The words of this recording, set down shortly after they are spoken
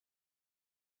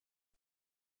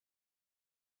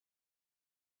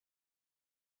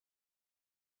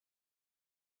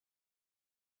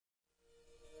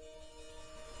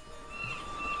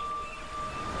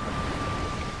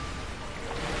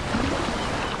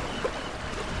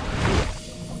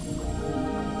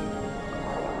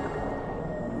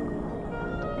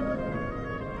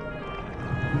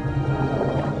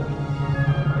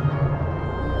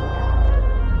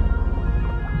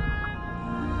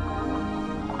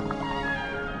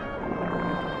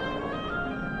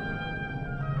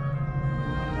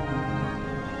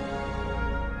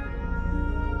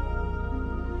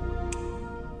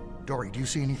Dory, do you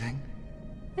see anything?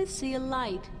 I see a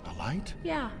light. A light?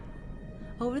 Yeah.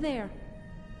 Over there.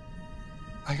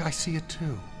 I see it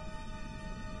too.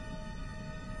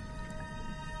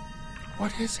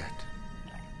 What is it?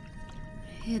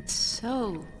 It's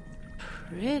so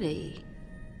pretty.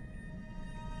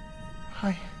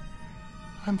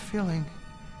 I'm feeling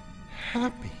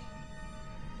happy,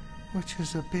 which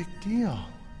is a big deal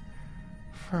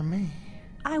for me.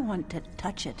 I want to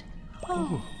touch it.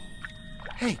 Oh.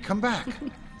 Hey, come back.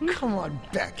 Come on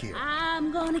back here.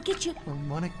 I'm gonna get you. I'm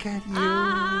gonna get you.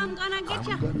 I'm gonna get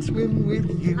you. I'm gonna swim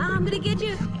with you. I'm gonna get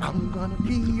you. I'm gonna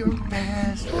be your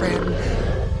best friend.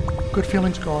 Good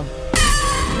feelings gone.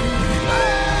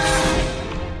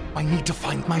 I need to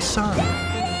find my son.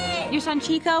 Your son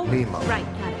Chico? Nemo. Right,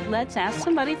 got it. Let's ask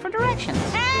somebody for directions.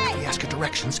 If we ask it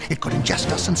directions, it could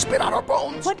ingest us and spit out our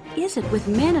bones. What is it with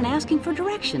men and asking for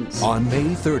directions? On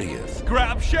May 30th,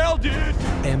 Grab shell, dude!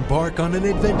 embark on an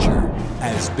adventure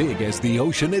as big as the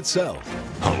ocean itself.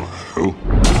 Hello?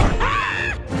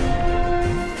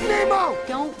 Nemo!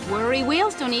 Don't worry,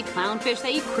 whales don't eat clownfish,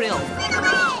 they eat krill.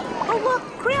 Oh, look,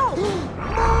 krill!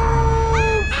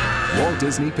 Walt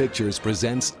Disney Pictures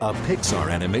presents a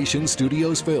Pixar Animation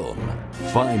Studios film,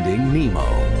 Finding Nemo.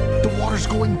 The water's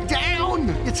going down!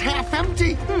 It's half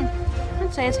empty!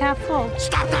 I'd say it's half full.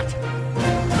 Stop that!